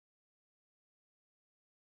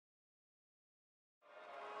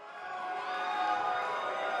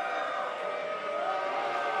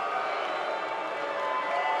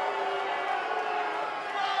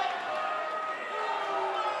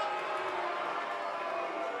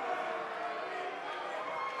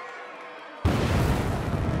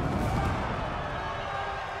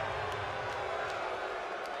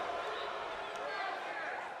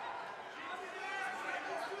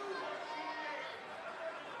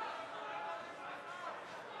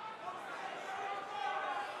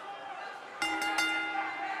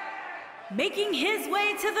Making his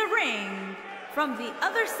way to the ring from the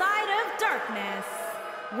other side of darkness,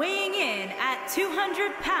 weighing in at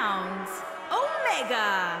 200 pounds,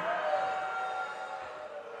 Omega.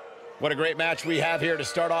 What a great match we have here to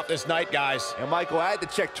start off this night, guys. And Michael, I had to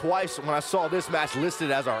check twice when I saw this match listed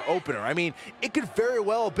as our opener. I mean, it could very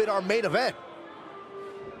well have been our main event.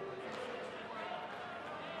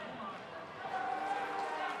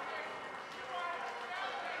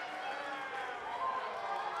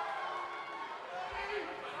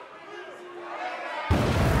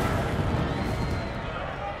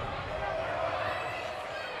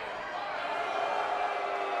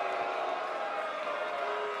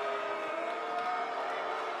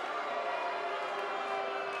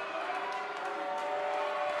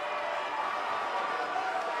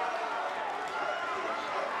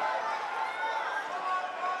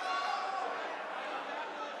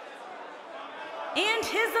 And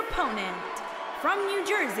his opponent, from New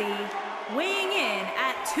Jersey, weighing in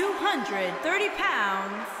at 230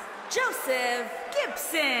 pounds, Joseph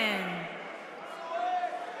Gibson.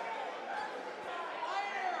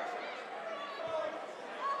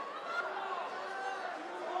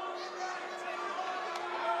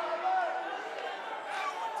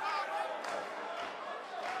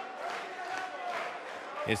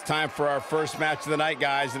 It's time for our first match of the night,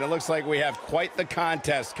 guys, and it looks like we have quite the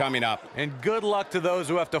contest coming up. And good luck to those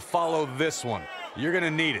who have to follow this one. You're going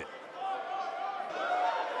to need it.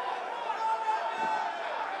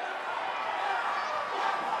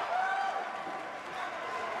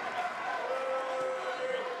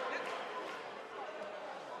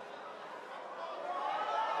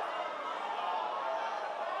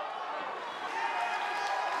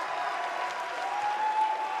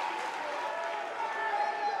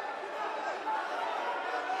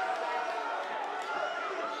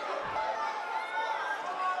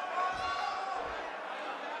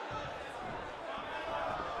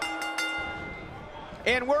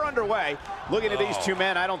 And we're underway. Looking at these two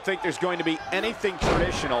men, I don't think there's going to be anything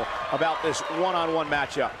traditional about this one-on-one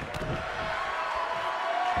matchup.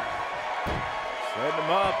 Setting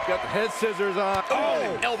him up, got the head scissors on. Oh,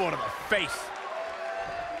 an elbow to the face.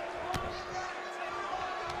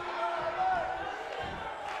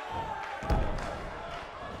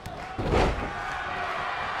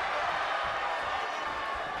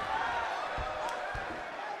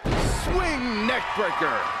 Swing neck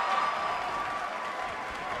breaker.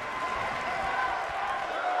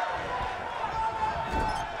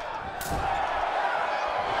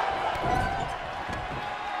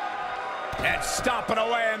 And stomping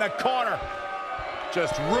away in the corner.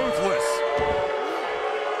 Just ruthless.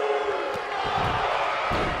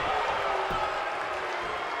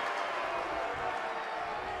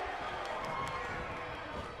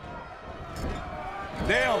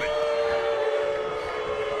 Nailed it.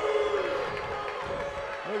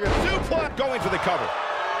 Look at suplex. Going for the cover.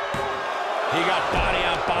 He got body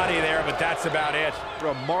on body there, but that's about it.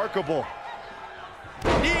 Remarkable.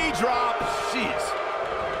 Knee drop. Jeez.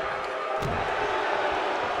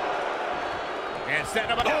 And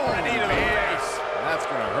setting him up for a knee to the face. That's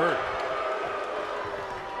going to hurt.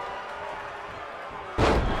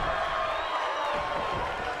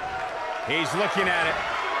 He's looking at it.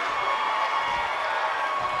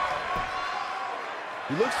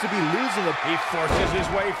 He looks to be losing a... He forces his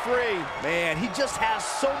way free. Man, he just has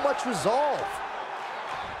so much resolve.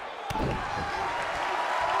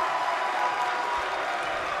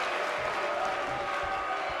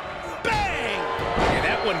 Bang! Yeah,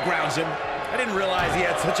 that one grounds him. I didn't realize he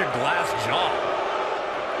had such a glass jaw.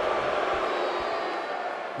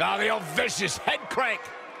 Now the old vicious head crank.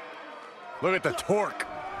 Look at the torque.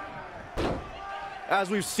 As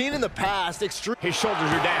we've seen in the past, extreme... His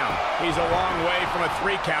shoulders are down. He's a long way from a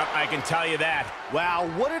 3 count, I can tell you that. Wow,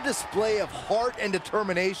 what a display of heart and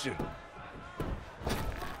determination.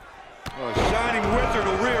 A shining wizard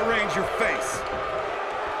will rearrange your face.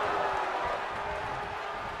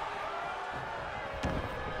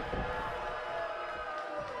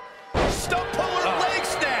 Stump puller leg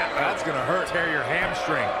snap. That's going to hurt. Tear your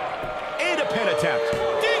hamstring. And a pin attempt.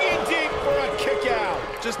 Digging deep for a kick out.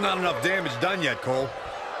 Just not enough damage done yet, Cole.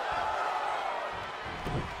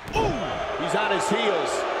 Ooh, he's on his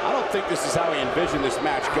heels. I don't think this is how he envisioned this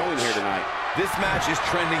match going here tonight. This match is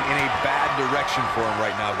trending in a bad direction for him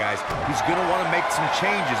right now, guys. He's going to want to make some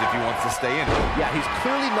changes if he wants to stay in it. Yeah, he's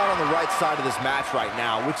clearly not on the right side of this match right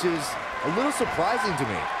now, which is a little surprising to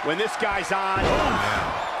me. When this guy's on,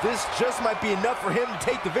 this just might be enough for him to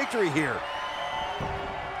take the victory here.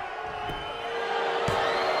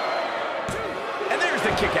 and there's the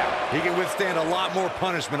kick out. He can withstand a lot more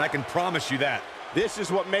punishment, I can promise you that. This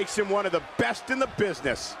is what makes him one of the best in the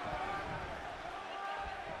business.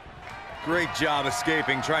 Great job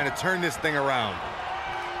escaping, trying to turn this thing around.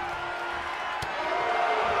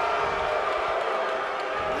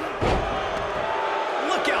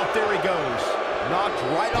 Look out, there he goes. Knocked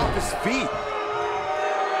right off his feet.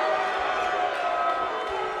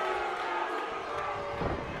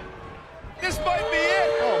 This might be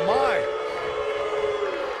it. Oh, my.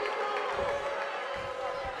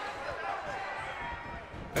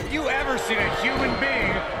 Have you ever seen a human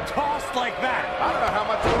being tossed like that? I don't know how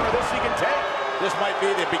much more of this he can take. This might be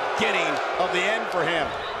the beginning of the end for him.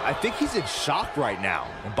 I think he's in shock right now.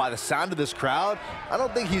 And by the sound of this crowd, I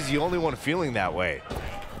don't think he's the only one feeling that way.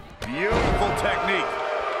 Beautiful technique.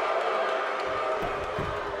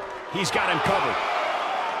 He's got him covered.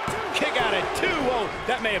 Kick out at 2. Whoa,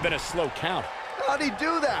 that may have been a slow count. How'd he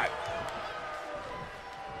do that?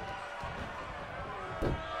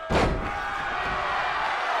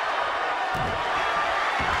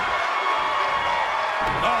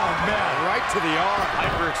 Oh, man. Right to the arm.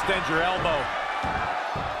 Hyperextend your elbow.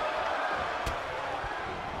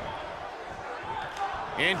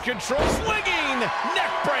 In control, swinging,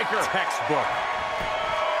 neck breaker. Textbook.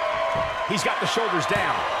 He's got the shoulders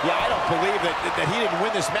down. Yeah, I don't believe that he didn't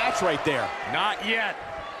win this match right there. Not yet.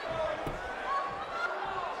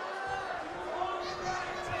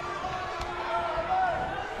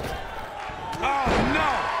 Oh, no.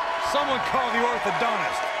 Someone call the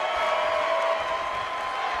orthodontist.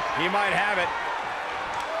 He might have it.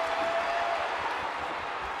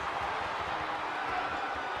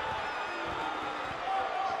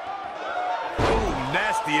 Ooh,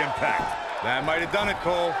 nasty impact. That might have done it,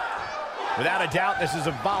 Cole. Without a doubt, this is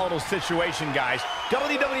a volatile situation, guys.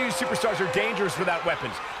 WWE superstars are dangerous without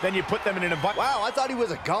weapons. Then you put them in an environment. Wow, I thought he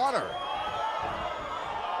was a goner.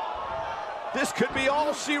 This could be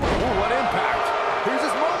all she wrote. Ooh, what impact. Here's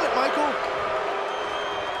his moment, Michael.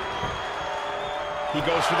 He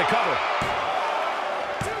goes for the cover.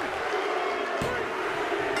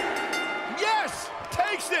 Yes!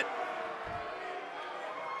 Takes it!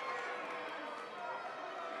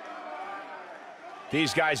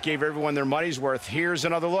 These guys gave everyone their money's worth. Here's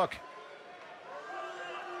another look.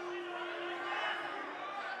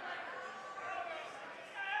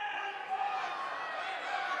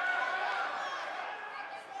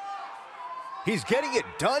 He's getting it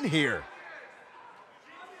done here.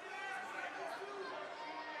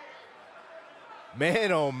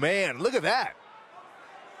 Man, oh man, look at that.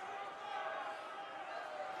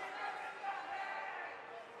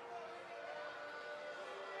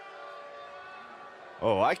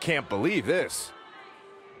 Oh, I can't believe this.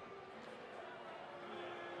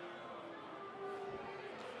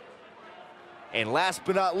 And last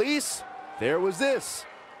but not least, there was this.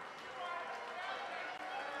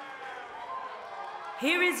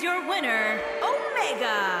 Here is your winner,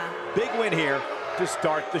 Omega. Big win here to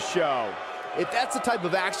start the show. If that's the type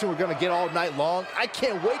of action we're going to get all night long, I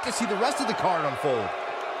can't wait to see the rest of the card unfold.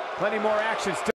 Plenty more action still.